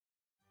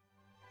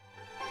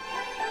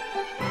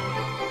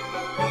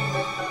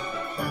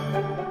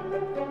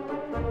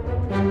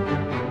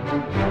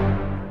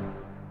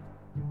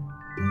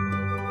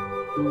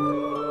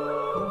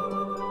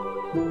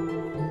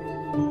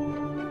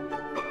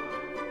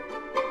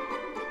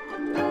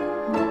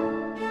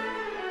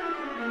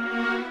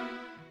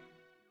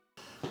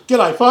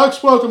G'day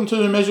folks, welcome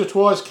to Measure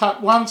Twice,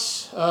 Cut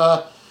Once.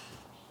 The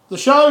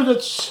show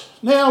that's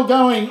now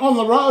going on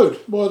the road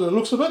by the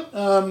looks of it.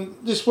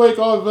 This week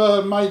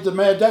I've made the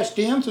mad dash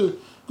down to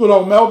good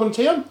old Melbourne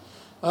town.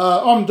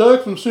 I'm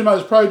Dirk from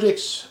Sumo's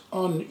Projects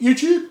on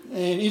YouTube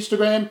and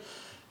Instagram,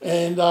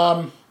 and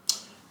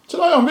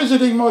today I'm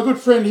visiting my good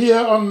friend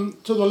here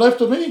to the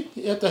left of me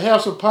at the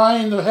House of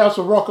Pain, the House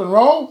of Rock and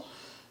Roll.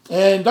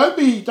 And don't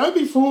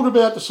be fooled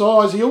about the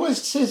size. He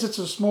always says it's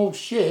a small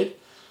shed,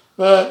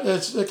 but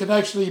it can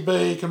actually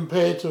be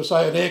compared to,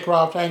 say, an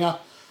aircraft hangar.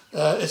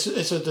 It's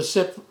a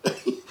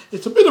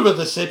it's a bit of a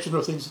deception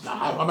of things. No,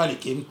 I'm only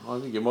kidding. I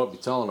think you might be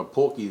telling a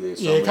porky there.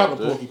 Yeah, a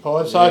couple of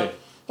porcupines. So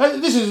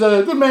this is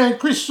a good man,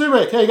 Chris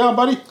Surek. How you going,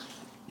 buddy?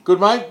 Good,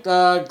 mate.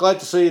 Glad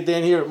to see you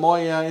down here at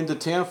my end of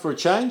town for a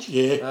change.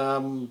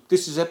 Yeah.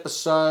 This is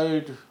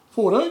episode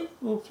 14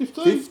 or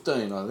 15?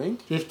 15, I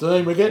think.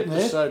 15, we're getting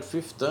episode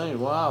 15.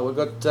 Wow, we've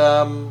got,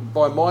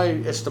 by my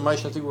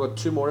estimation, I think we've got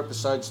 2 more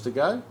episodes to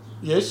go.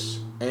 Yes.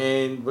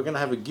 And we're going to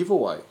have a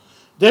giveaway.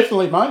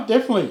 Definitely, mate,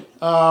 definitely.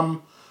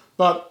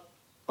 But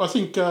I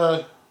think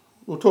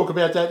we'll talk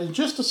about that in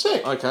just a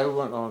sec. Okay, we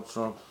won't.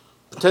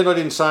 Pretend I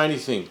didn't say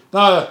anything.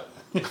 No.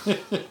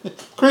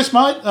 Chris,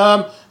 mate,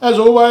 as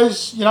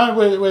always, you know,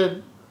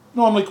 we're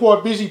normally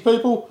quite busy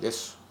people.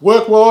 Yes.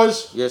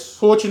 Work-wise. Yes.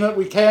 Fortunate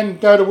we can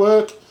go to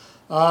work.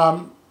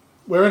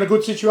 We're in a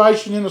good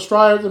situation in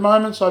Australia at the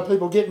moment, so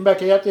people getting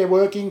back out there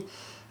working.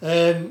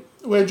 And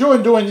we're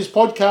enjoying doing this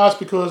podcast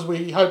because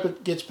we hope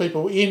it gets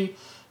people in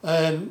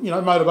and, you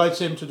know, motivates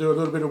them to do a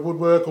little bit of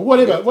woodwork or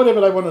whatever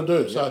they want to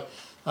do. Yep.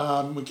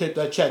 So we keep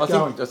that chat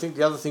going. I think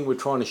the other thing we're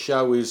trying to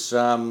show is we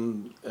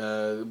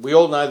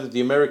all know that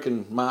the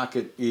American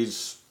market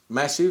is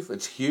massive.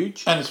 It's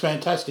huge. And it's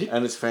fantastic.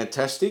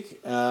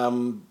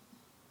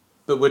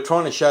 But we're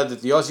trying to show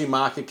that the Aussie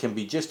market can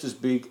be just as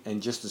big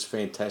and just as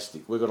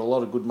fantastic. We've got a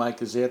lot of good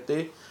makers out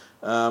there,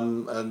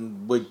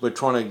 and we're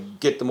trying to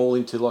get them all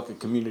into like a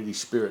community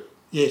spirit.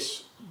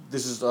 Yes.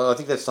 I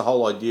think that's the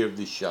whole idea of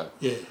this show.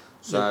 Yeah.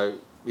 So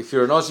if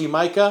you're an Aussie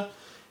maker,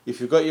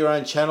 if you've got your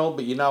own channel,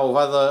 but you know of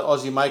other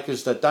Aussie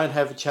makers that don't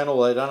have a channel,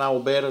 they don't know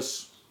about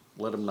us,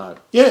 let them know.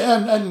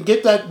 Yeah, and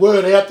get that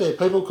word out there,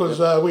 people,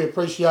 because we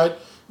appreciate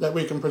that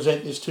we can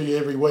present this to you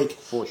every week.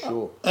 For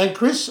sure. And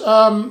Chris,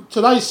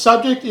 today's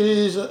subject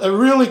is a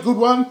really good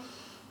one.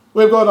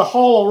 We've got a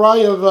whole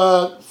array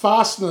of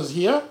fasteners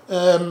here.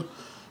 We're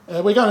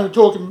going to be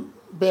talking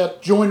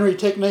about joinery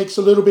techniques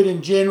a little bit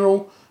in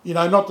general, you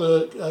know, not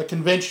the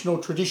conventional,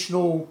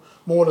 traditional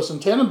mortise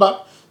and tenon,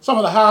 but some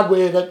of the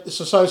hardware that is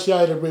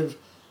associated with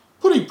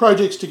putting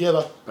projects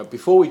together. But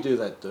before we do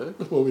that, Dirk.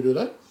 Before we do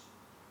that.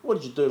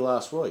 What did you do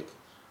last week?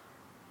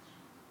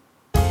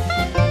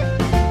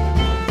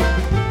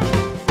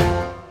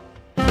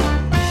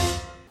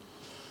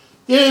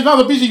 Yeah,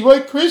 another busy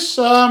week, Chris.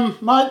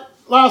 Mate,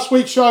 last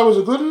week's show was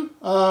a good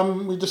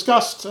one. We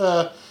discussed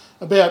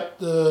about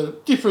the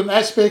different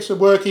aspects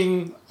of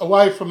working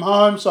away from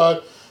home,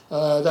 so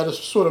that is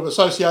sort of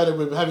associated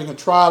with having a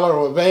trailer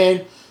or a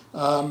van,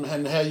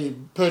 and how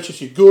you purchase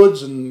your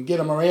goods and get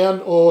them around,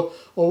 or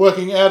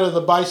working out of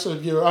the base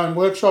of your own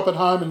workshop at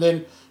home and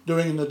then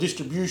doing the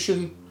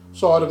distribution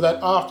side of that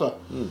after.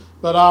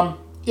 But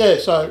yeah,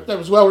 so that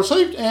was well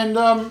received. And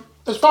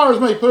as far as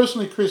me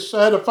personally, Chris,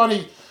 I had a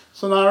funny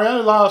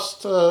scenario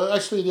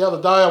actually the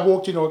other day. I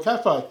walked into a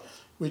cafe,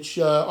 which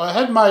I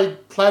had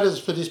made platters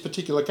for this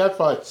particular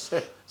cafe.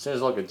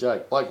 Sounds like a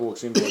joke. Bloke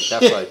walks into a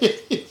cafe.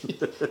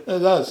 It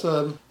does.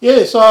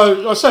 Yeah,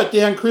 so I sat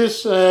down,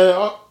 Chris,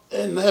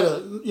 and had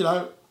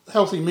a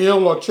healthy meal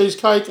like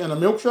cheesecake and a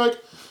milkshake.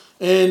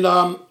 And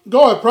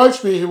guy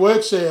approached me who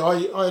works there.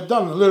 I had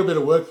done a little bit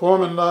of work for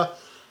him, and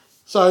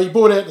so he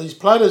brought out these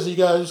platters. He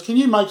goes, "Can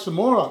you make some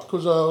more up?"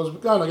 Because I was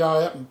going to go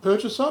out and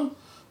purchase some.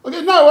 I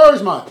go, "No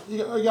worries,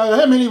 mate." I go,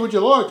 "How many would you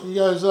like?" He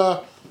goes,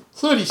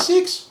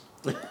 36.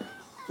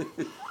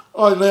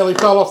 I nearly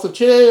fell off the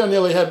chair. I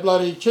nearly had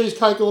bloody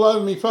cheesecake all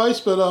over my face.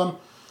 But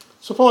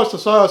suffice to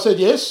say, I said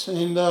yes,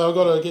 and I've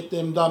got to get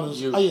them done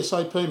as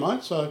ASAP,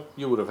 mate. So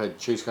you would have had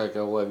cheesecake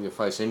all over your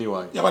face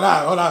anyway. Yeah,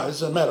 I know.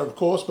 It's a matter of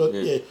course, but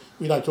yeah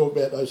we don't talk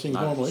about those things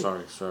normally.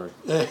 Sorry.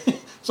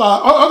 So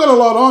I've got a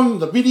lot on,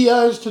 the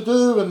videos to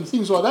do and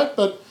things like that,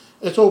 but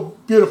it's all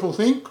beautiful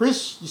thing.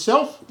 Chris,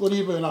 yourself, what have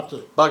you been up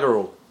to? Bugger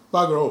all.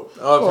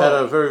 I've had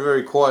a very,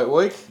 very quiet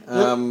week.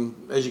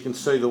 As you can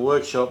see, the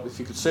workshop, if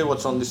you could see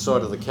what's on this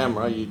side of the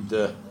camera, you'd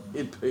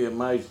be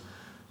amazed.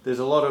 There's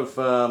a lot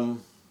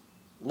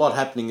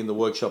happening in the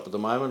workshop at the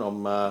moment.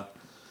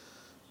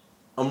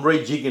 I'm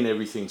rejigging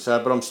everything,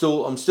 but I'm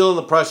still in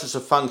the process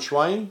of feng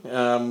shuiing.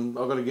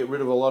 I've got to get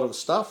rid of a lot of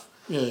stuff.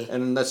 Yeah.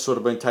 And that's sort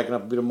of been taking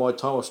up a bit of my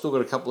time. I've still got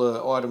a couple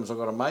of items I've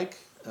got to make.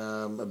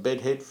 A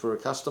bed head for a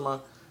customer.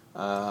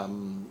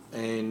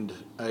 And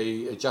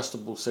a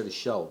adjustable set of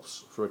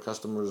shelves for a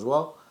customer as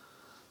well.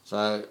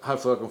 So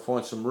hopefully I can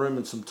find some room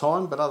and some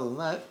time, but other than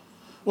that...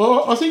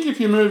 Well, I think if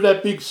you move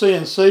that big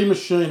CNC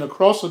machine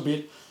across a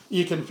bit,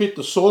 you can fit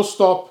the saw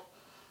stop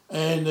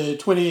and the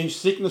 20-inch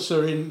thickness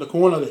are in the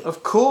corner there.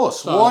 Of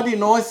course. So, why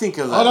didn't I think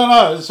of that? I don't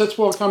know. That's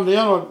why I come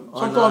down.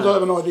 Sometimes I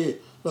have an idea,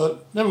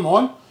 but never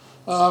mind.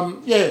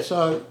 Yeah,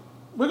 so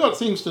we've got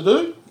things to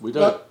do. We do.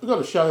 But we've got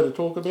a show to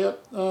talk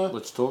about.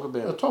 Let's talk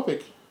about a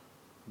topic.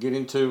 Get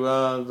into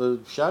the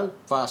show.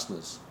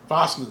 Fasteners.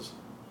 Fasteners.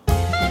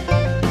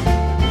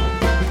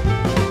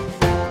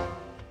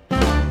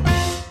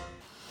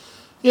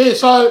 Yeah,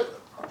 so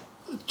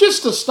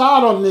just to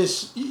start on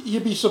this,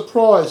 you'd be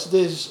surprised.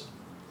 There's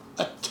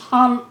a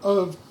ton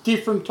of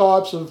different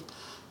types of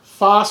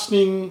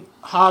fastening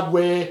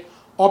hardware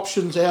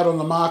options out on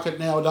the market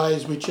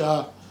nowadays, which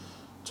are,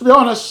 to be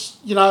honest,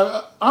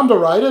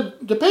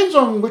 underrated. Depends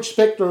on which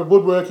sector of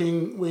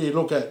woodworking we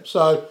look at.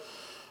 So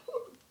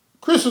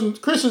Chris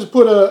has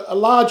put a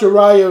large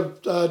array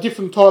of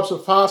different types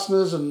of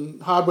fasteners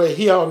and hardware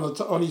here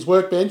on his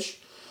workbench.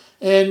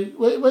 And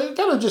we're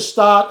going to just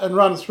start and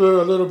run through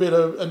a little bit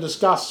and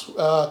discuss,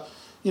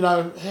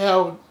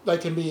 how they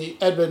can be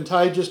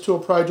advantageous to a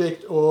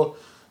project, or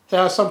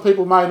how some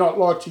people may not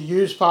like to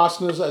use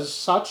fasteners as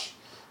such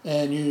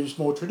and use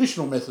more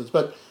traditional methods.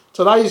 But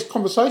today's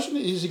conversation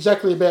is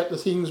exactly about the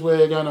things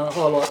we're going to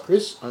highlight,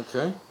 Chris.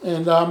 Okay.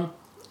 And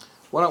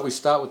why don't we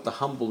start with the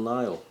humble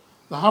nail?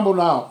 The humble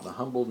nail. The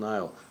humble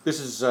nail. This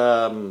is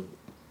a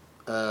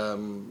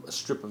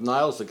strip of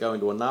nails that go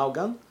into a nail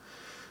gun.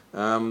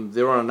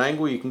 They're on an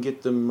angle. You can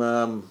get them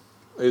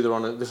either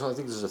on I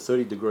think this is a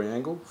 30-degree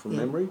angle from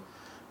memory.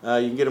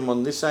 You can get them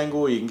on this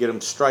angle, or you can get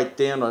them straight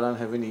down. I don't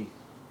have any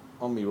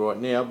on me right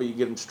now, but you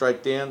get them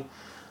straight down.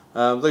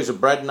 These are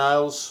brad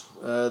nails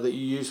that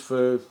you use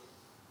for,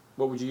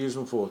 what would you use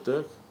them for,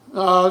 Dirk?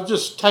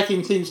 Just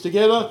tacking things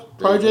together,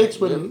 projects,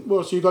 so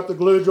you've got the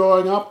glue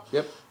drying up.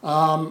 Yep.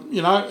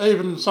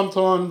 Even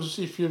sometimes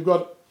if you've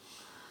got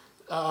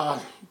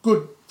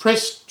good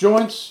press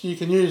joints, you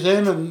can use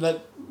them, and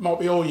that might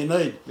be all you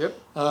need.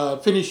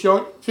 Yep.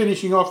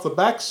 Finishing off the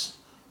backs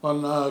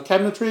on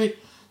cabinetry,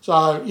 so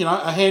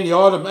a handy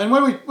item. And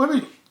when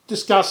we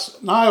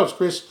discuss nails,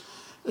 Chris,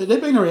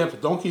 they've been around for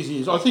donkey's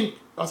years. I think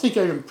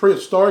even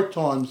prehistoric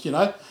times,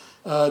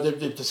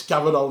 they've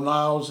discovered old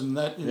nails and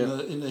that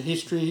in the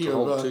history to of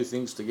hold two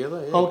things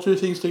together. Yeah. Hold two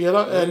things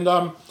together, and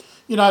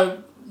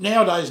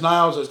nowadays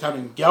nails are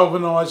coming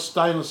galvanised,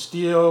 stainless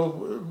steel,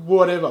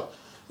 whatever.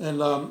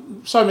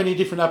 And so many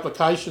different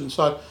applications.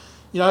 So,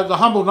 the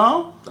humble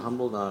nail. The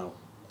humble nail.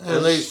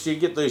 And you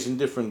get these in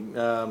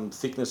different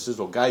thicknesses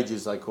or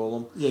gauges, they call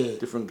them. Yeah.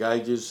 Different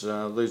gauges.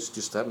 These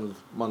just happen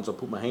ones I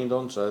put my hand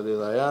on, so there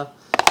they are.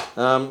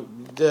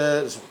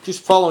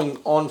 Just following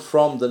on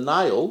from the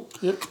nail,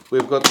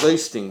 we've got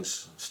these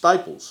things,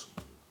 staples.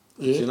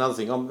 Which is another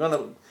thing.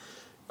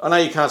 I know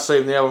you can't see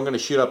them now. I'm going to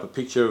shoot up a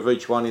picture of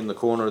each one in the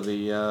corner of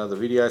the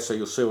video, so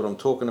you'll see what I'm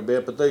talking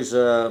about. But these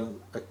are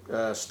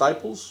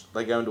staples.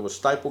 They go into a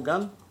staple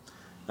gun,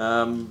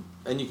 and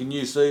you can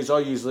use these. I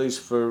use these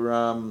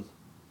for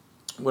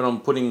when I'm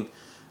putting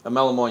a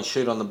melamine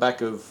sheet on the back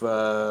of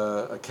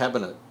a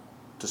cabinet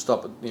to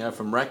stop it,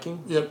 from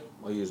racking. Yep.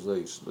 I use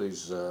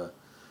these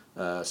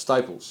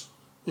staples.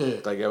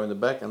 Yeah. They go in the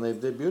back, and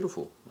they're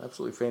beautiful.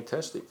 Absolutely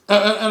fantastic.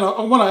 And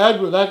I want to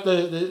add with that,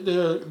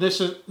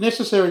 they're a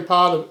necessary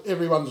part of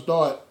everyone's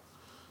diet.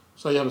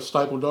 So you have a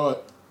staple diet.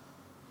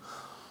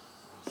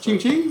 Ching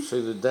ching.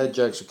 See, the dad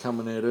jokes are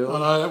coming out early. I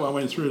know, that one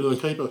went through to the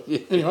keeper.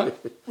 Anyway,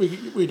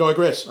 we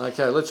digress.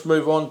 Okay, let's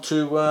move on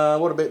to,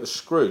 what about the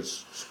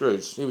screws?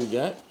 Screws, here we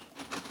go.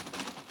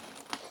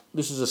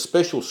 This is a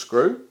special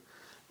screw.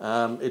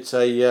 It's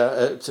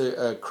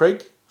a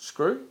Kreg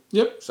screw.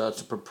 Yep. So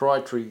it's a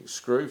proprietary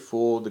screw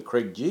for the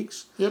Kreg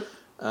jigs. Yep.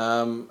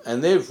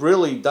 And they've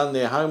really done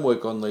their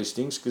homework on these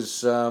things,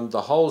 because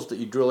the holes that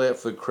you drill out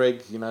for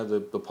Kreg,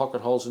 the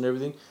pocket holes and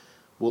everything,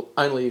 will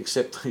only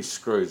accept these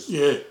screws.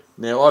 Yeah.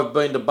 Now, I've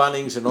been to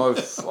Bunnings and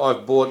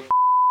I've bought,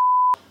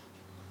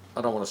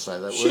 I don't want to say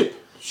that word,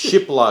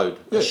 shipload,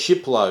 a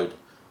shipload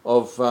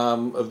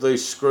of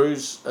these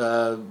screws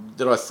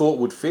that I thought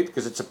would fit,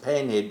 because it's a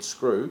panhead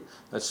screw.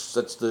 That's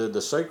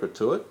the secret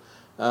to it.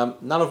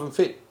 None of them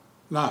fit.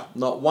 No.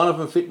 Not one of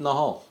them fit in the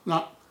hole.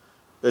 No.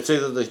 It's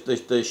either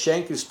the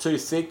shank is too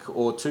thick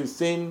or too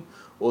thin,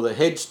 or the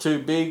head's too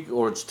big,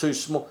 or it's too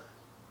small.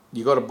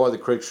 You got to buy the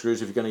Kreg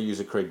screws if you're going to use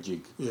a Kreg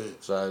jig. Yeah.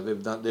 So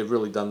they've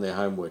really done their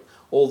homework.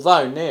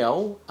 Although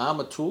now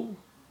Armour Tool.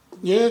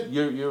 Yeah.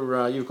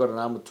 You've got an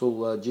Armour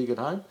Tool jig at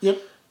home. Yep.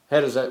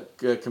 How does that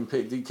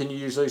compare? Can you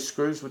use these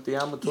screws with the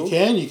Armour Tool?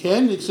 You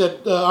can.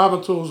 Except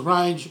Armour Tool's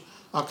range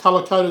are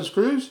colour-coded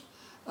screws,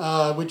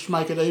 which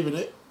make it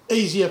even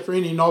easier for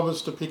any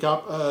novice to pick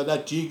up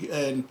that jig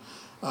and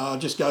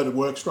just go to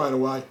work straight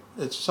away.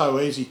 It's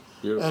so easy.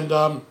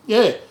 Beautiful.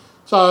 And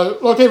so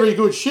like every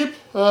good ship,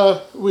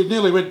 we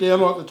nearly went down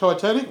like the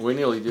Titanic. We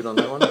nearly did on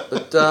that one.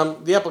 But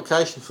the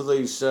application for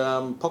these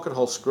pocket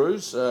hole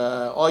screws,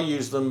 I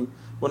use them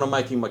when I'm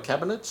making my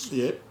cabinets.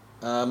 Yep.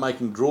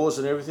 Making drawers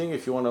and everything.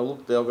 If you want to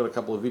look there, I've got a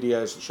couple of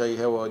videos to show you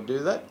how I do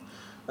that.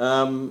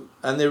 And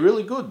they're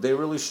really good. They're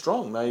really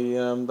strong.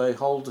 They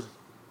hold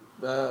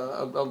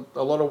a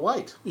lot of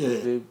weight.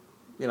 Yeah.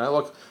 you know,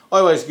 like I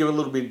always give a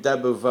little bit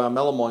dab of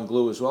melamine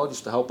glue as well,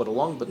 just to help it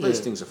along. But these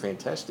things are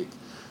fantastic.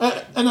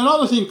 And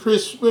another thing,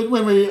 Chris,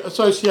 when we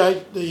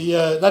associate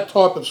that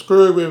type of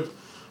screw with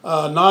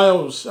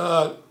nails,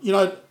 you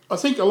know, I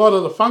think a lot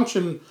of the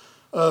function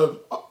of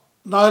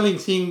nailing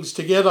things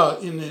together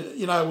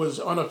was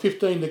on a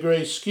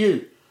 15-degree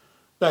skew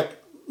back.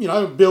 You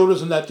know,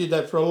 builders and that did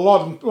that for a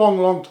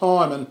long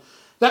time, and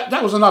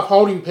that was enough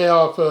holding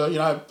power for, you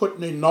know,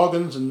 putting in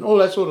noggins and all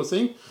that sort of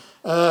thing.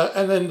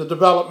 And then the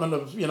development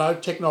of, you know,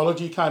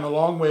 technology came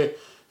along where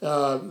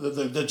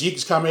the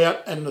jigs come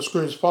out and the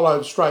screws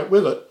followed straight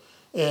with it,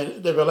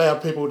 and they've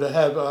allowed people to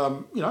have,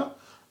 you know,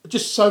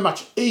 just so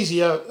much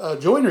easier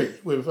joinery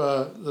with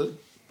the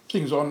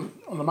things on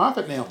the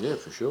market now. Yeah,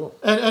 for sure.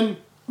 And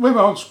when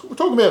we're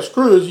talking about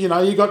screws, you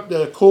know, you got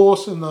the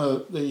coarse and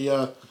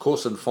the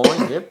coarse and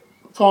fine, yep.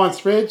 Fine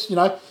threads, you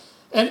know,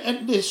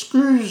 and there's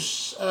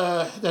screws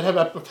that have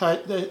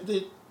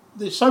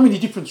there's so many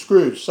different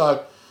screws.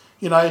 So,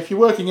 you know, if you're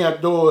working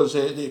outdoors,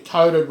 they're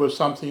coated with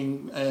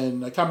something,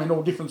 and they come in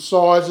all different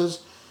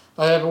sizes.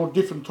 They have all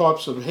different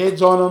types of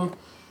heads on them.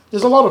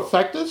 There's a lot of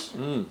factors.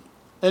 Mm.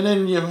 And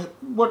then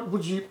what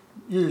would you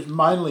use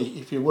mainly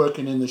if you're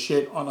working in the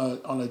shed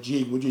on a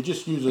jig? Would you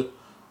just use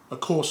a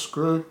coarse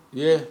screw?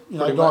 Yeah, you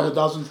know, like a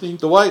dozen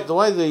things. The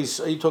way these,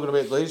 are you talking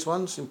about these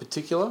ones in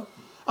particular?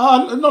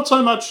 Not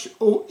so much.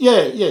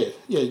 Yeah.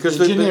 Because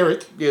the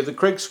generic. The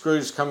Craig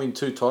screws come in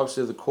two types.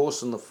 They're the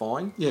coarse and the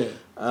fine. Yeah.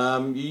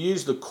 You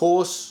use the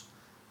coarse.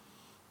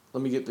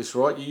 Let me get this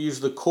right. You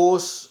use the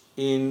coarse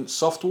in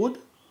softwood,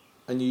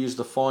 and you use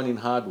the fine in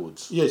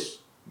hardwoods. Yes.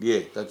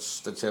 Yeah,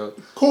 that's how it.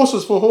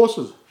 Courses for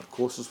horses.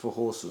 Courses for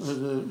horses.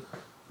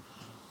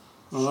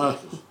 I know.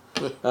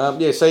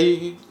 So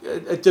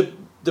it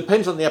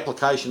depends on the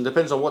application.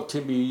 Depends on what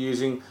timber you're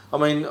using. I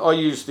mean, I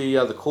use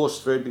the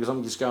coarse thread because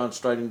I'm just going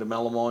straight into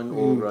melamine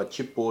or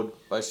chipboard,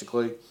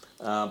 basically,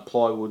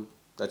 plywood,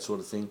 that sort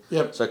of thing.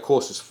 Yep. So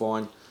coarse is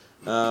fine,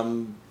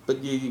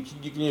 but you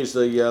can use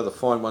the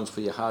fine ones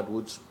for your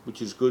hardwoods,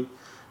 which is good.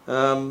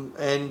 I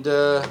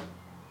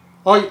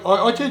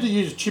tend to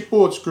use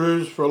chipboard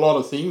screws for a lot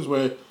of things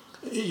where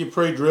you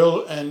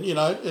pre-drill and, you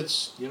know,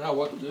 it's... You know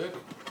what, Dirk?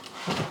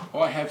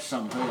 I have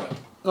some here.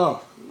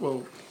 Oh,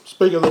 well,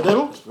 speak of the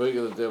devil. Speak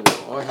of the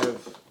devil. I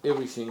have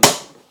everything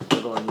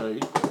that I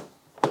need.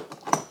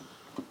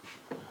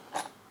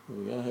 There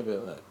we go, how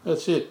about that?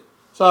 That's it.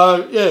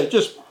 So, yeah,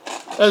 just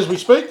as we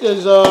speak,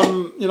 there's,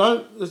 you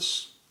know,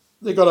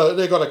 they've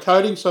got a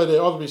coating, so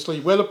they're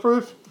obviously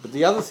weatherproof. But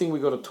the other thing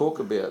we've got to talk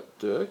about,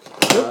 Dirk,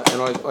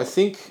 and I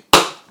think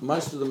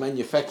most of the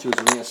manufacturers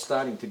are now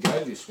starting to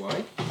go this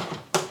way,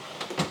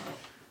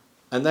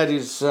 and that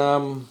is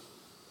the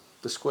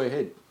square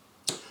head.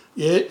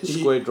 Yeah. The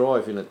square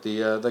drive in it.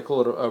 They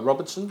call it a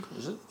Robertson,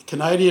 is it?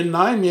 Canadian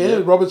name,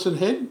 yeah. Robertson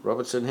head.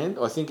 Robertson head.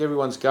 I think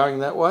everyone's going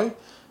that way.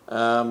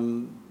 For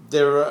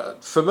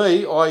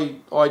me,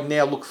 I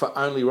now look for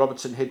only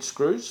Robertson head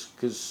screws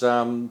because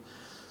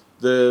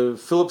the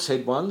Phillips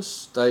head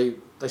ones, they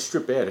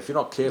strip out. If you're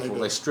not careful,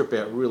 they strip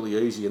out really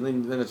easy, and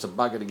then it's a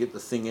bugger to get the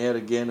thing out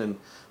again.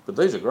 But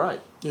these are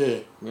great. Yeah.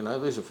 You know,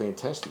 these are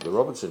fantastic, the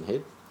Robertson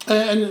head.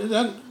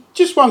 And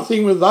just one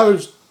thing with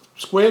those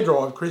square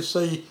drive, Chris,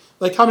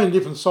 they come in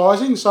different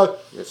sizings. So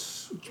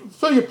yes,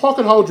 for your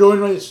pocket hole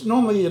joinery, it's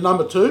normally your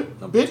number 2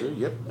 Number 2,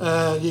 yep.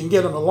 You can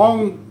get them a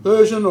long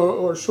version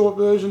or a short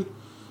version.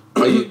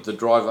 The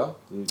driver.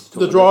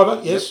 The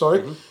driver, yes, yep. sorry.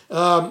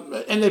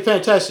 Mm-hmm. And they're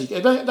fantastic.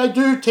 And they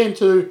do tend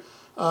to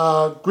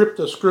grip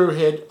the screw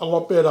head a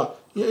lot better.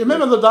 You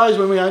remember the days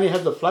when we only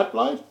had the flat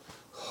blade?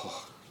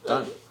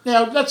 Don't.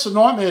 Now, that's a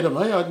nightmare to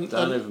me.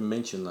 Don't even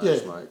mention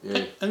those, mate.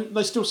 Yeah. And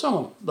they still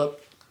sell them,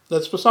 but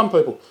that's for some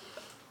people.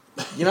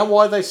 You know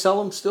why they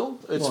sell them still?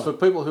 It's for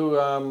people who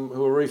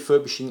are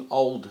refurbishing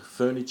old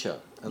furniture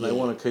and they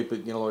want to keep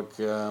it, you know, like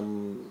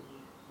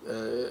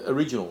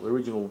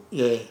original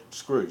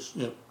screws.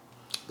 Yeah.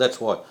 That's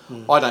why.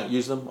 I don't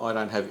use them. I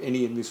don't have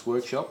any in this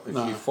workshop. If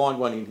you find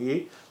one in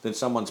here, then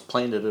someone's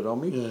planted it on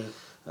me. Yeah.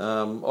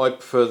 I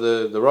prefer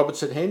the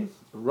Robertson head.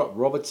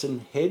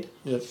 Robertson head.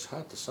 Yep. It's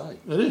hard to say.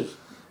 It is.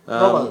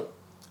 The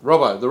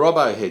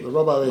Robbo head. The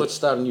Robbo head. Let's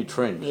start a new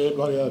trend. Yeah,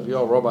 bloody hell. The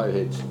old Robbo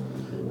heads.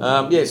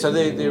 So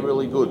they're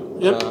really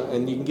good. Yep.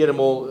 And you can get them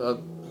all.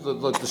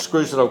 The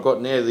screws that I've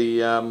got now,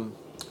 the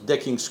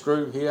decking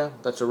screw here,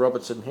 that's a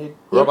Robertson head.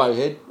 Yep. Robbo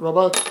head.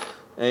 Robbo.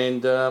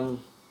 And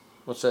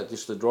what's that?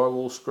 Just the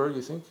drywall screw,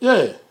 you think?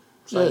 Yeah.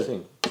 Same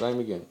thing. Same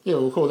again. Yeah,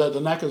 we'll call that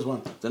the Knackers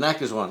one. The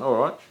Knackers one. All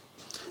right.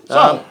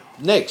 So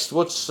next,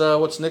 what's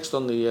next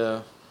on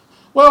the?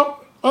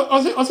 Well,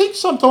 I think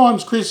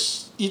sometimes,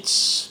 Chris,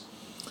 it's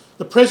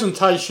the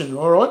presentation.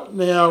 All right.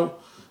 Now,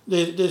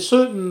 there's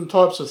certain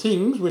types of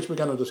things which we're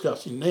going to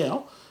discuss in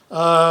now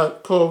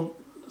called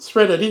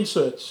threaded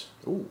inserts.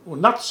 Ooh. Or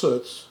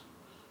nutserts.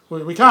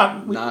 We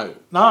can't.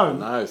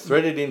 No.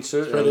 Threaded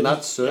insert and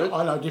nutsert. Yeah,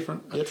 I know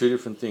different. Yep. Two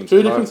different things.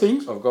 Two different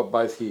things. I've got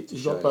both here.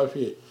 You've got both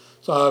here.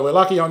 So we're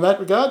lucky on that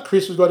regard.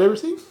 Chris has got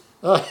everything.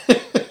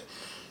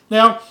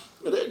 Now,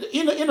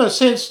 in a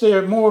sense,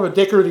 they're more of a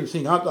decorative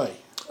thing, aren't they?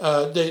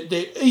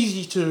 they're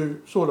easy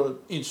to sort of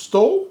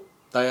install.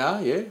 They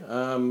are, yeah.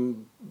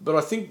 But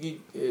I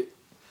think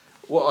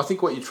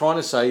what you're trying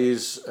to say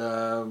is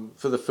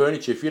for the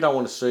furniture, if you don't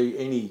want to see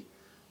any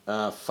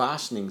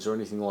fastenings or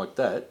anything like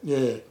that,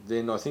 yeah,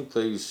 then I think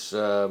these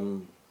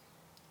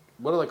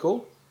what are they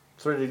called?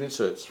 Threaded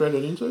inserts.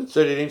 Threaded inserts.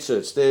 Threaded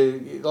inserts. They're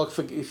like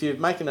if you're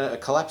making a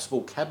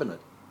collapsible cabinet,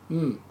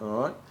 all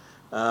right,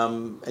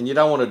 and you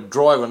don't want to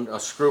drive a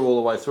screw all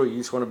the way through. You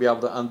just want to be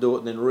able to undo it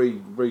and then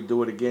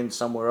redo it again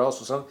somewhere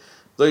else or something.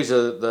 These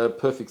are the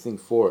perfect thing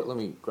for it. Let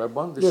me grab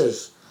one.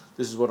 This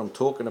is what I'm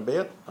talking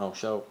about. I'll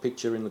show a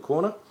picture in the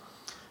corner.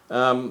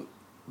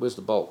 Where's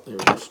the bolt? Here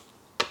it is.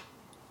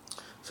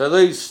 So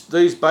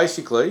these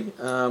basically,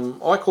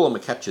 I call them a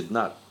captured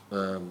nut.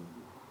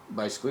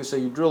 Basically, so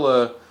you drill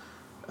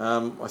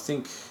I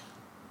think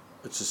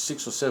it's a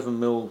 6 or 7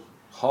 mil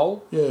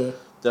hole. Yeah.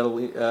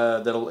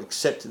 That'll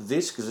accept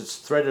this because it's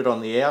threaded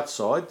on the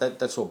outside.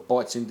 That's what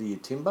bites into your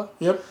timber.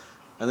 Yep.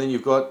 And then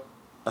you've got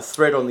a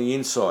thread on the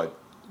inside,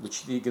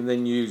 which you can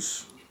then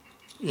use.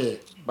 Yeah.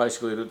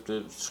 Basically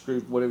to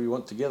screw whatever you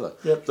want together.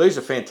 Yep. These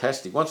are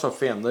fantastic. Once I've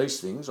found these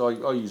things, I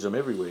use them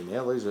everywhere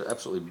now. These are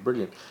absolutely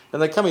brilliant.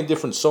 And they come in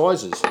different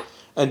sizes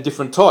and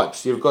different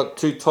types. You've got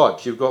 2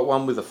 types. You've got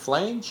one with a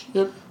flange,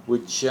 yep,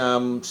 which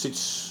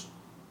sits,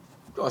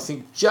 I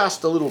think,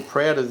 just a little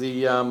proud of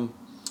the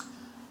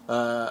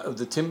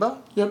timber.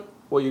 Yep.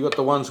 Or you've got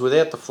the ones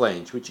without the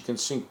flange, which you can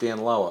sink down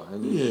lower,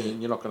 and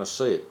you're not going to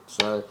see it.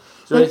 So,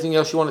 is there anything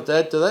else you wanted to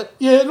add to that?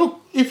 Yeah, look,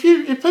 if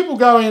people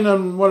go in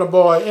and want to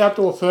buy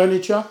outdoor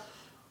furniture,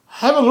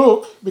 have a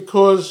look,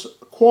 because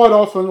quite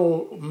often,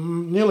 or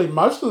nearly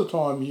most of the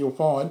time, you'll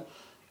find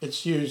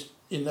it's used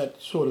in that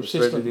sort of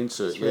system. Threaded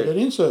insert. Threaded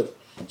insert.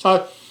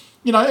 So,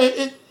 you know,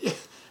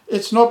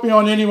 it's not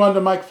beyond anyone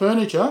to make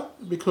furniture,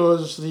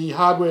 because the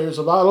hardware is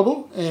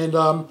available,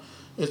 and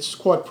it's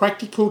quite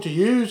practical to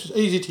use,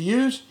 easy to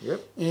use.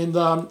 Yep. And,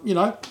 you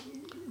know,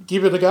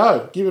 give it a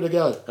go. Give it a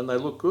go. And they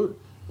look good.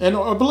 And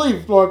I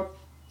believe, like,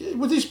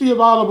 would this be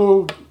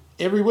available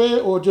everywhere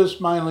or just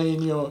mainly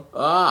in your...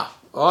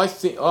 I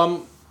think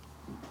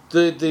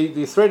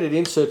the threaded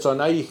inserts I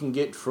know you can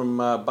get from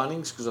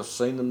Bunnings, because I've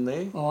seen them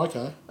there. Oh,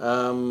 okay.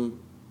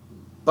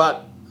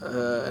 But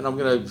and I'm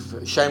going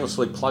to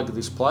shamelessly plug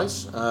this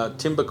place.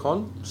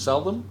 TimberCon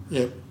sell them.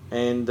 Yep.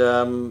 And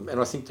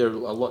I think they're a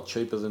lot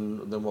cheaper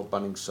than what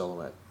Bunnings sell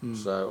them at.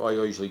 So I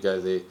usually go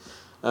there.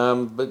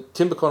 But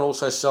TimberCon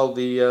also sell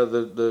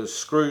the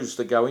screws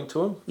that go into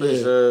them.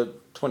 These are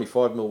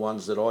 25 mil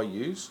ones that I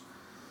use.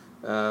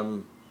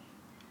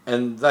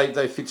 And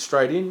they fit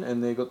straight in,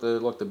 and they've got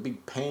the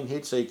big pan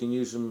head, so you can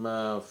use them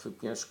for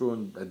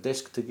screwing a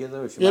desk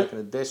together if you're making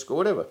a desk or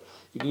whatever.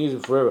 You can use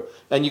them forever.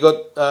 And you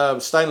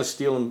got stainless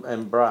steel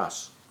and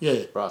brass.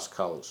 Yeah. Brass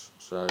colours.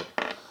 So,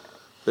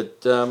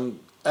 but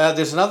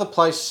there's another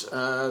place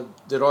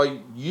that I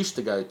used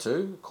to go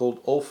to called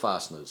All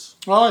Fasteners.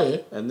 Oh yeah.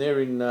 And they're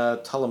in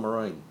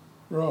Tullamarine.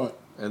 Right.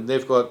 And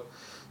they've got.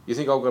 You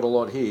think I've got a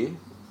lot here?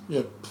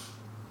 Yep.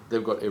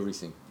 They've got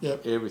everything.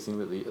 Yep. Everything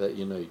that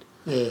you need.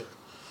 Yeah.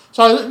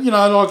 So, you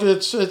know, like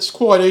it's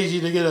quite easy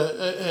to get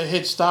a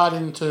head start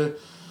into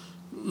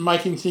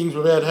making things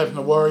without having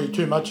to worry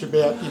too much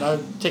about, you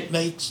know,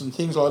 techniques and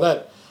things like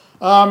that.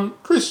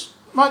 Chris,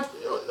 mate,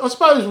 I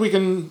suppose we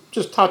can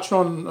just touch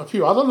on a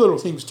few other little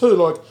things too,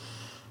 like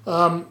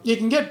you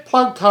can get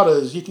plug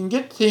cutters, you can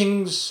get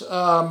things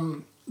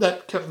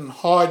that can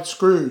hide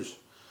screws.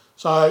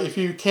 So if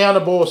you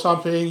counterbore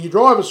something, you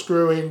drive a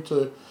screw in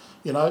to,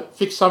 you know,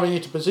 fix something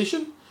into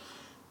position,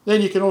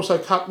 then you can also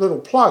cut little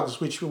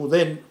plugs which will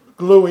then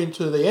glue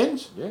into the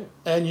ends,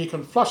 and you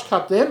can flush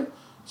cut them,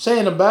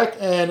 sand them back,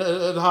 and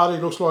it hardly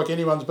looks like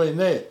anyone's been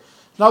there.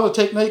 Another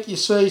technique you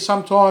see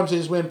sometimes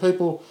is when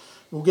people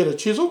will get a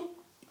chisel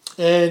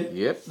and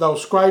they'll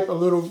scrape a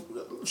little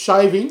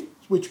shaving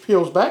which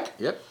peels back,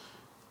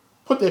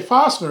 put their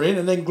fastener in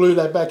and then glue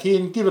that back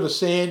in, give it a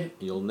sand,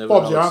 you'll never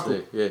Bob's know your it's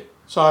uncle. there.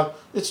 So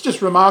it's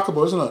just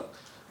remarkable, isn't it?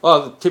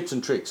 Oh, the tips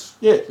and tricks.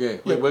 Yeah.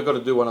 We've got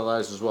to do one of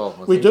those as well.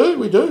 We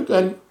do.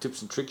 And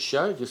tips and tricks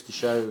show, just to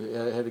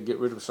show how to get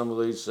rid of some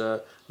of these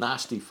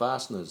nasty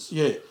fasteners.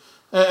 Yeah.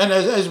 And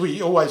as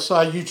we always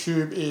say,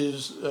 YouTube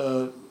is,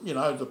 you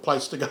know, the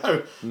place to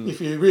go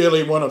if you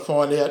really want to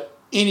find out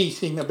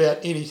anything about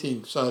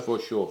anything. So for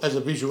sure, as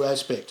a visual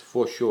aspect.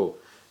 For sure.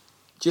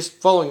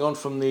 Just following on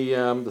from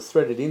the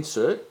threaded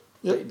insert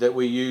that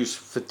we use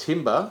for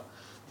timber,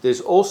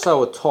 there's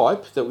also a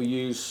type that we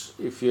use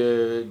if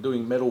you're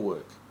doing metal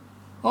work.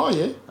 Oh,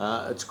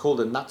 yeah. It's called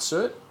a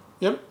nutsert.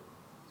 Yep.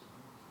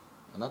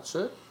 A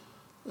nutsert?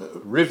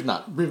 Riv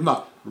nut. Riv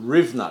nut.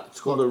 Riv nut. It's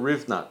called a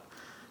riv nut.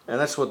 And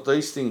that's what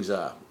these things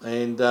are.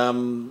 And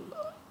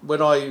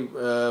when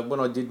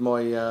I did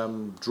my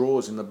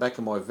drawers in the back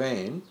of my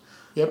van,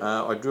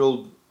 I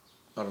drilled,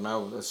 I don't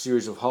know, a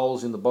series of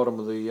holes in the bottom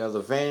of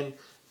the van,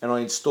 and I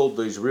installed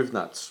these riv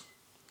nuts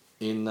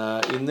in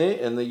there,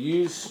 and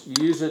you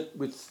use it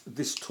with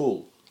this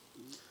tool.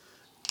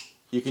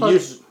 You can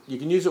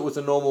use it with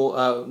a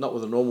normal, not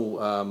with a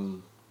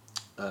normal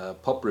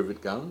pop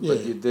rivet gun,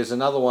 but there's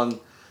another one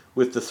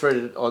with the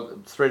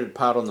threaded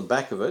part on the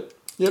back of it,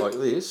 Yep. like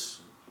this,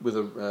 with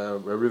a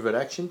rivet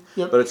action.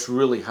 Yep. But it's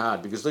really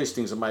hard because these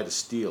things are made of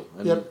steel,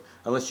 and Yep.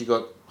 unless you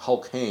got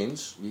Hulk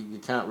hands, you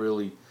can't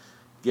really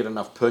get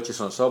enough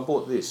purchase on it. So I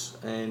bought this,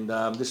 and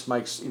this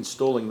makes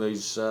installing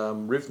these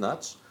riv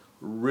nuts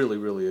really,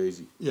 really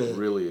easy. Yeah.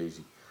 Really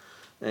easy.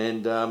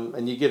 And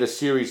you get a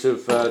series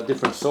of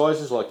different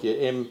sizes, like your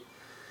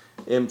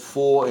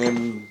M4,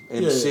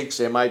 M6,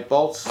 M8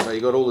 bolts. So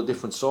you got all the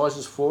different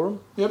sizes for them.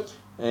 Yep.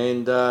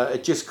 And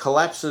it just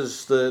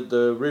collapses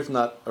the riv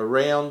nut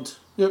around,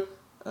 Yep.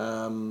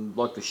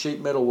 like the sheet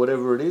metal,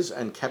 whatever it is,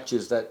 and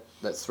captures that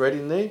thread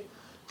in there.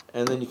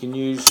 And then you can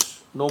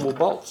use normal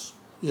bolts.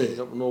 Yeah. You've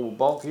got a normal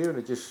bolt here, and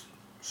it just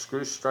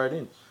screws straight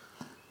in.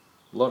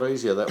 A lot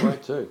easier that way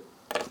too.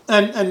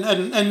 And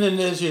then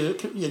there's your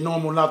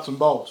normal nuts and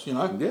bolts, you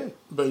know. Yeah.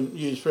 Been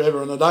used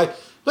forever and a day.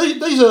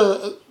 These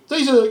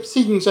are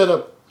things that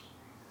are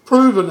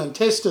proven and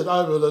tested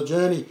over the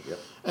journey. Yep.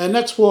 And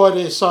that's why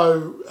they're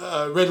so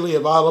readily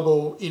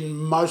available in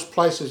most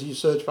places you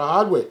search for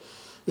hardware,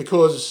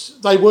 because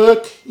they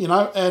work, you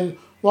know, and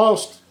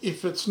whilst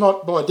if it's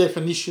not by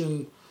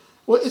definition,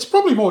 well, it's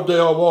probably more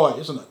DIY,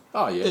 isn't it?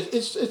 Oh, yeah.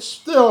 It's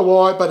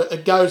DIY, but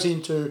it goes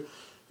into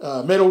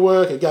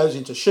metalwork, it goes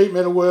into sheet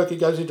metal work, it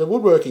goes into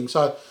woodworking.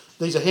 So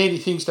these are handy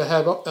things to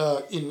have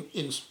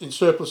in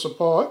surplus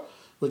supply,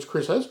 which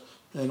Chris has,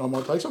 and I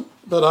might take some.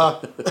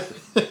 But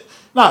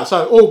no,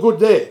 so all good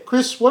there.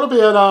 Chris, what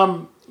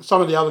about some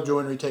of the other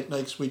joinery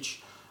techniques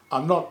which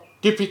are not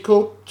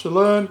difficult to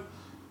learn,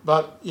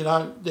 but you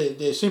know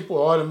they're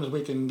simple items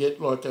we can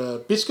get, like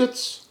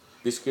biscuits,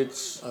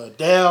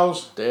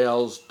 dowels,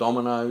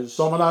 dominoes.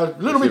 A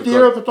little bit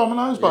dearer for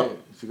dominoes, but yeah,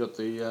 if you've got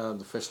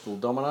the festival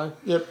domino.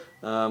 Yep.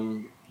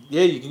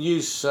 Yeah, you can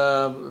use.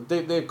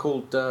 They're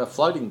called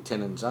floating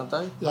tenons, aren't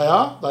they? They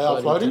are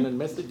floating. Tenon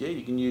method. Yeah,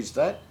 you can use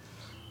that.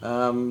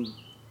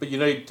 But you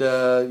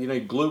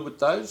need glue with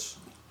those.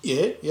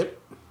 Yeah. Yep.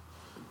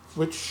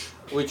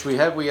 Which we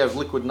have. We have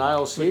liquid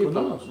nails here. Liquid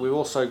nails. We've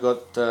also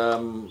got.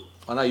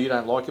 I know you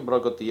don't like it, but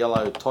I've got the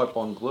yellow Type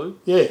On glue.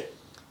 Yeah.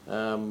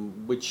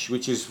 Which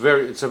is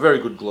it's a very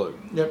good glue.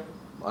 Yep.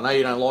 I know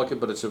you don't like it,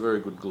 but it's a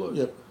very good glue.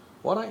 Yep.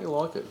 Why don't you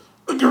like it?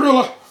 A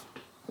gorilla.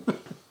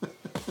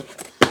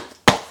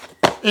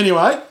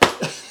 Anyway,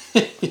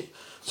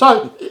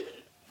 so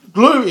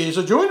glue is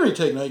a joinery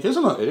technique,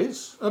 isn't it? It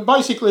is.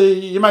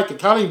 Basically, you make a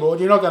cutting board.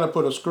 You're not going to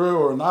put a screw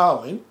or a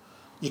nail in.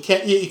 You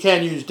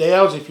can use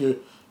dowels if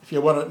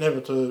you want it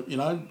never to, you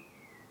know.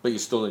 But you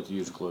still need to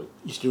use glue.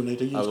 You still need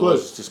to use glue.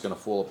 Otherwise, it's just going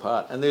to fall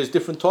apart. And there's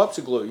different types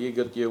of glue. You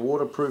got your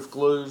waterproof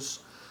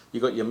glues.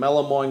 You got your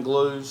melamine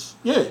glues.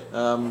 Yeah.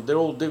 They're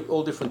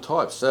all different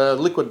types.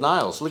 Liquid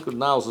nails. Liquid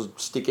nails will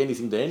stick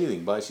anything to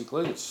anything.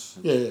 Basically, it's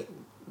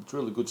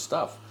really good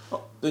stuff.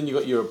 Then you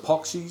got your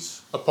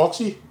epoxies.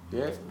 Epoxy.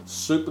 Yeah.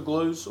 Super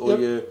glues or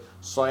your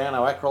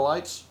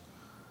cyanoacrylates.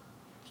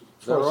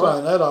 I was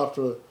saying that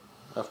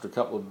after a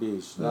couple of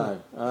beers. No.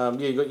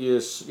 You got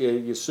your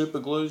super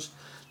glues.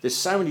 There's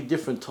so many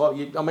different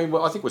types. I mean,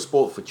 I think we're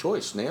sport for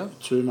choice now.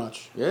 Too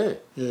much. Yeah.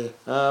 Yeah.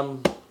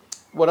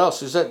 What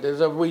else is that?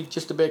 Have we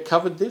just about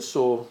covered this,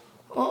 or?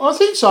 I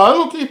think so.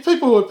 Look, if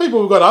people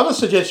have got other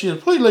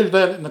suggestions, please leave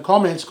that in the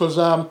comments, because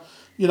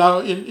you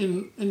know,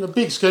 in the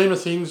big scheme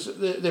of things,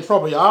 there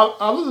probably are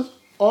other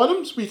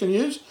items we can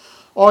use.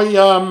 I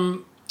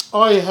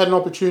had an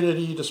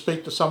opportunity to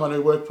speak to someone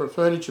who worked for a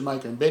furniture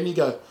maker in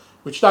Bendigo,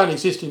 which don't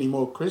exist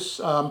anymore, Chris,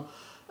 and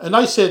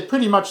they said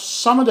pretty much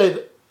some of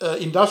their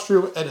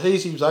industrial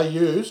adhesives they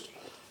used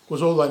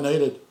was all they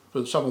needed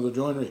for some of the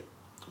joinery.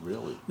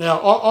 Really?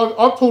 Now,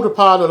 I pulled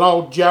apart an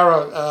old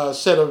Jarrah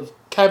set of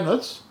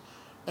cabinets,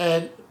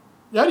 and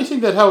the only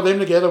thing that held them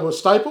together was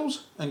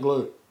staples and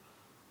glue.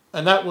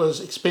 And that was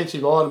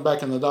expensive item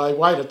back in the day,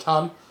 weighed a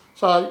ton.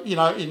 So, you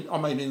know,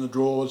 in the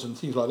drawers and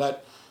things like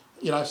that,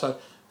 you know, so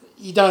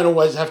you don't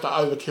always have to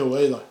overkill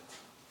either.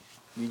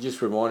 You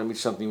just reminded me of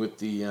something with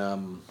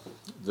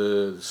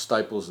the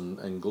staples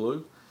and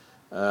glue.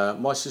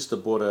 My sister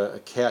bought a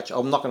couch.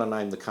 I'm not going to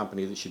name the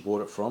company that she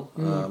bought it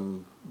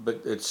from,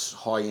 but it's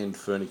high-end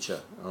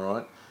furniture, all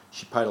right?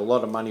 She paid a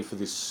lot of money for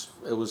this.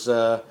 It was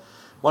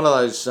one of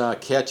those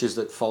couches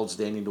that folds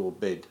down into a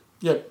bed.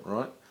 Yep.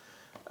 Right?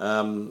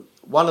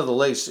 One of the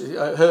legs,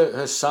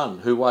 her son,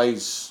 who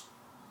weighs,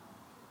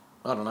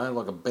 I don't know,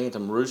 like a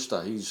bantam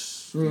rooster,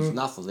 he's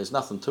nothing. There's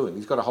nothing to him.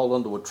 He's got to hold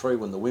onto a tree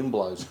when the wind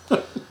blows.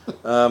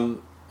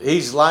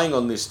 He's laying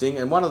on this thing,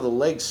 and one of the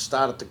legs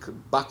started to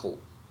buckle.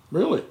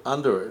 Really?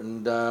 Under it.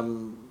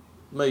 And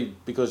me,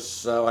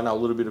 because I know a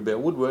little bit about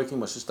woodworking,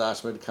 my sister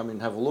asked me to come in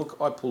and have a look.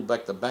 I pulled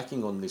back the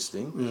backing on this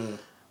thing. Yeah.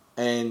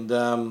 And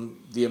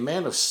the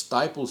amount of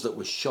staples that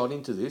were shot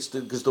into this,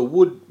 because the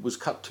wood was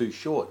cut too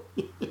short.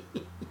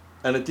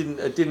 And it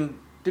didn't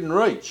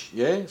reach,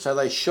 yeah? So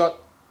they shot.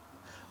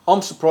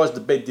 I'm surprised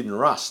the bed didn't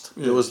rust.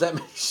 Yeah. There was that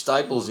many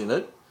staples in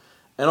it.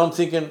 And I'm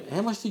thinking,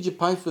 how much did you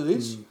pay for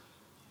this?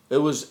 It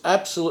was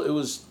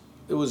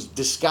it was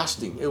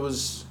disgusting. I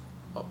was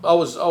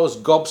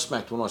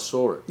gobsmacked when I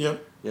saw it.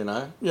 Yep. You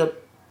know?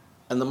 Yep.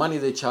 and the money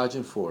they're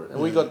charging for it. And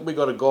we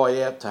got a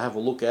guy out to have a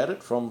look at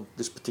it from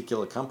this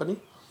particular company.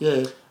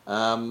 Yeah.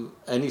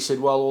 And he said,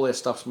 well, all our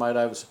stuff's made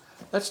over.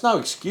 That's no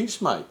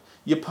excuse, mate.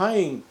 You're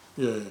paying.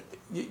 Yeah.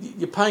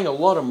 You're paying a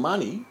lot of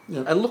money,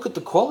 and look at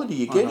the quality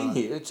you're getting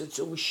here.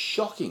 It was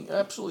shocking,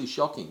 absolutely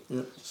shocking.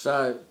 Yeah.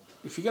 So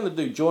if you're going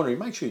to do joinery,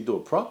 make sure you do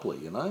it properly.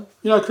 You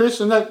know,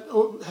 Chris, and that,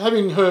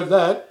 having heard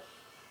that,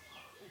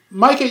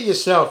 make it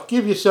yourself.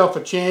 Give yourself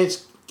a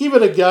chance. Give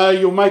it a go.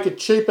 You'll make it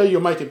cheaper.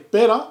 You'll make it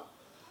better.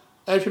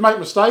 And if you make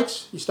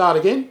mistakes, you start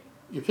again.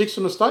 You fix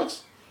the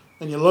mistakes,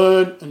 and you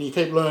learn, and you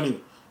keep learning.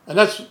 And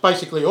that's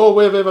basically all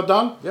we've ever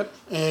done. Yep.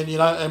 And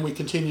and we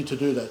continue to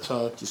do that.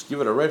 So just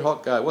give it a red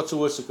hot go. What's the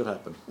worst that could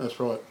happen? That's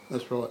right.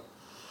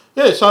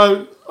 Yeah.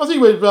 So I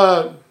think we've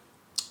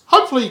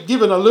hopefully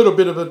given a little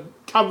bit of a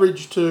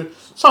coverage to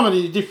some of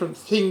the different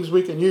things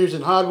we can use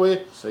in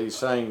hardware. So you're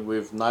saying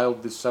we've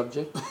nailed this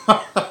subject?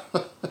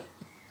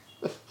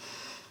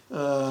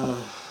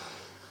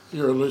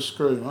 You're a loose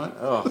screw, mate.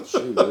 Oh,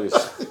 gee whiz.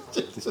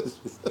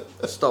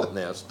 Stop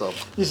now. Stop.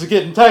 This is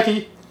getting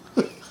tacky.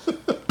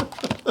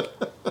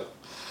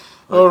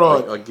 All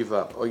right. I give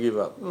up.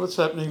 What's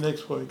happening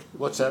next week?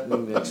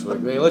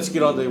 Yeah, let's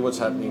get on to what's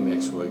happening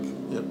next week.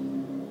 Yep.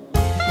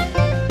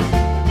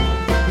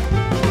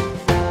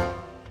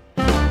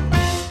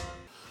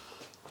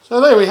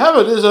 So there we have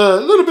it. There's a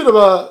little bit of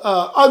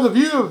a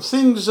overview of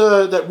things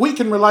that we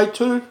can relate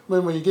to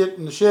when we get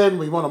in the shed and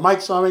we want to make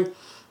something,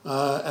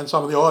 and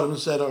some of the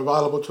items that are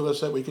available to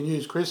us that we can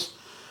use, Chris.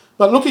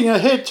 But looking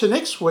ahead to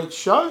next week's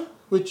show,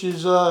 which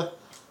is,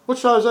 what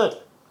show is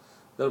that?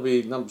 That'll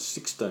be number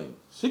 16.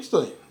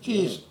 16.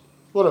 Jeez,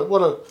 what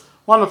a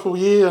wonderful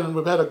year, and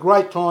we've had a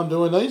great time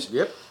doing these.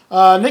 Yep.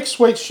 Next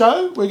week's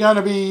show, we're going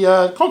to be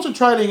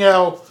concentrating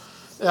our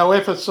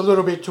efforts a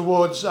little bit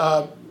towards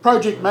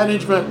project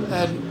management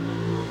and...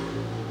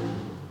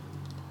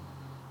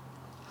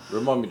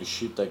 Remind me to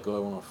shoot that guy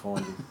when I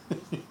find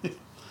him.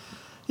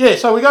 Yeah,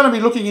 so we're going to be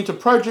looking into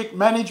project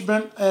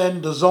management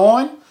and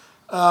design.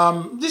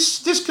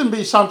 This can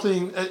be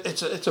something.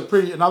 It's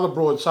another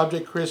broad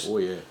subject, Chris. Oh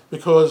yeah.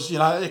 Because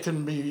it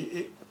can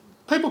be.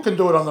 People can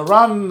do it on the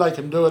run. They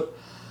can do it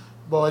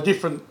by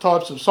different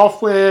types of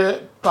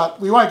software. But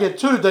we won't get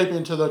too deep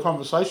into the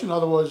conversation.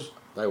 Otherwise,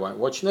 they won't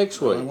watch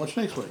next week.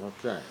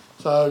 Okay.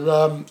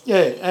 So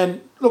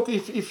and look,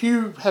 if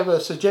you have a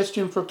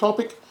suggestion for a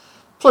topic,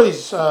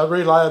 please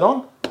relay it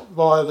on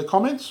via the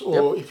comments,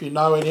 or if you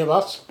know any of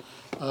us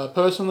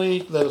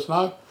personally, let us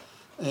know.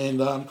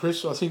 And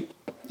Chris, I think,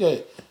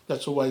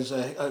 that's always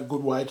a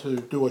good way to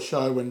do a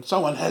show when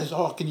someone has,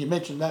 can you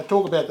mention that,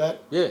 talk about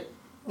that? Yeah.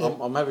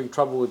 I'm having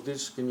trouble with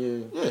this, can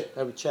you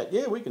have a chat?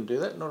 Yeah, we can do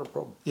that, not a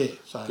problem. Yeah.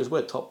 So because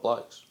we're top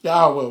blokes.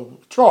 Yeah, well,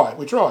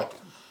 we try.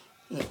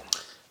 Yeah.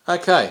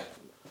 Okay.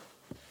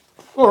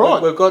 All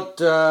right. We've got,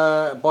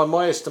 by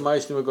my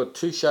estimation, we've got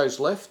 2 shows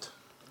left.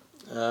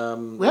 We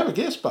have a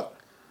guest, but...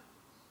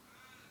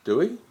 Do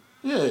we?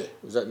 Yeah.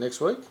 Is that next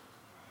week?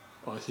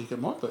 I think it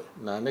might be.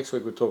 No, next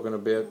week we're talking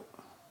about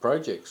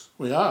projects.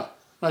 We are.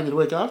 Maybe the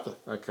week after.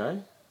 Okay.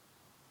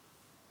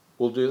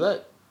 We'll do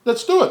that.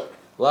 Let's do it.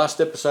 Last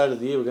episode of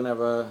the year we're going to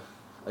have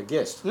a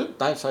guest. Yep.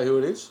 Don't say who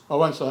it is. I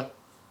won't say.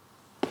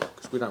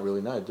 Because we don't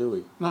really know, do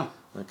we? No.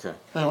 Okay.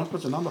 Hang on,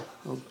 what's the number?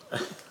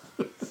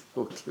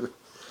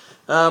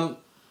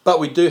 But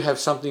we do have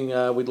something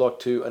we'd like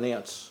to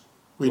announce.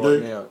 We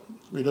do.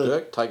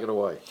 Dirk, take it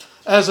away.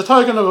 As a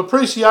token of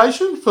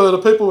appreciation for the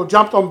people who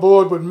jumped on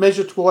board with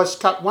Measure Twice,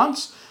 Cut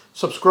Once,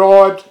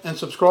 subscribed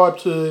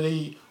to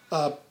the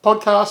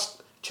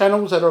podcast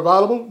channels that are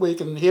available where you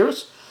can hear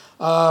us.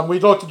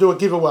 We'd like to do a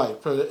giveaway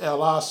for our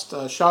last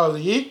show of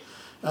the year.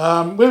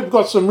 We've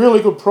got some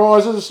really good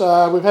prizes.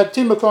 We've had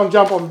Timbercon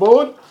jump on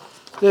board.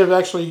 They've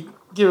actually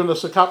given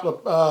us a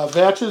couple of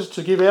vouchers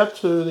to give out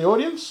to the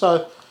audience.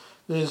 So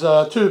there's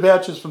 2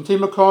 vouchers from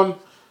Timbercon.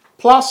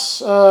 Plus,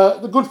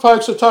 the good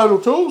folks at Total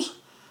Tools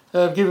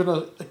have given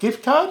a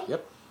gift card.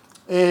 Yep.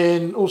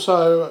 And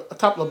also a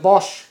couple of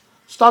Bosch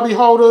stubby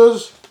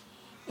holders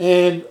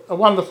and a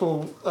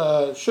wonderful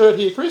shirt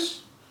here,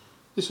 Chris.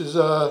 This is...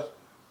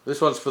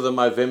 this one's for the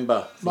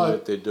Movember thing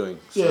that they're doing.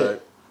 Yeah. So.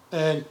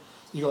 And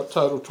you got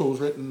Total Tools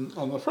written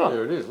on the front.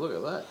 There it is. Look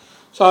at that.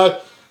 So,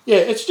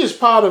 it's just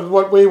part of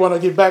what we want to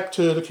give back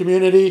to the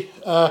community.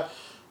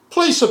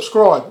 Please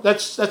subscribe.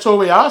 That's all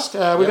we ask.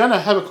 We're going to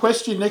have a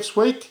question next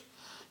week.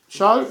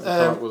 Show. Come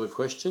up with a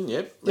question,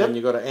 yep. And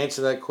you've got to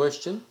answer that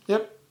question.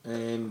 Yep.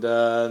 And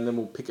then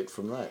we'll pick it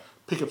from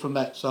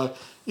that. So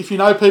if you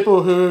know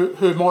people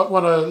who might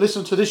want to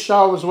listen to this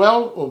show as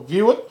well or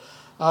view it,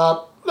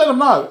 let them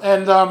know.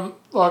 And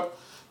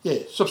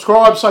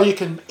subscribe so you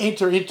can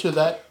enter into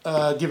that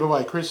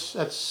giveaway, Chris.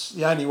 That's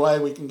the only way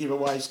we can give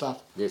away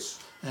stuff. Yes.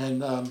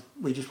 And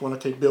we just want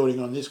to keep building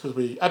on this because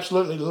we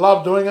absolutely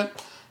love doing it.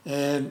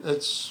 And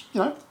it's,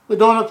 we're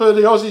doing it for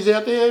the Aussies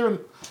out there, and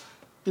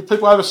if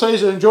people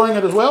overseas are enjoying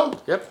it as well.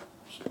 Yep.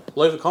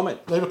 Leave a comment.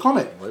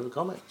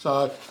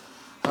 So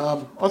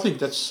I think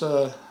that's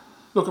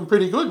looking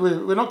pretty good.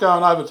 We're not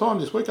going over time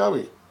this week, are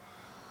we?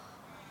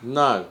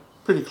 No.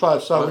 Pretty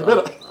close, so we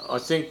better... I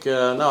think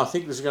no. I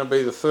think this is going to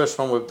be the first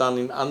one we've done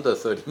in under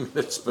 30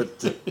 minutes, but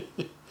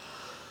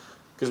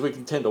because we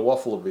can tend to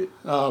waffle a bit.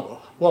 Oh,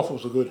 well,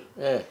 waffles are good.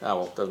 Yeah. Oh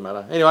well, doesn't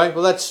matter. Anyway,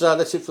 well that's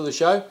it for the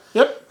show.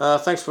 Yep.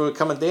 Thanks for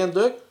coming down,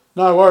 Dirk.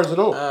 No worries at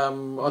all.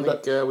 I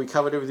think we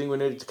covered everything we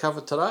needed to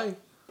cover today.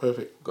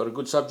 Perfect. Got a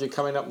good subject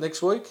coming up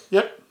next week.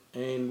 Yep.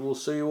 And we'll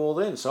see you all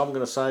then. So I'm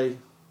going to say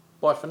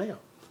bye for now.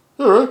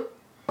 All right.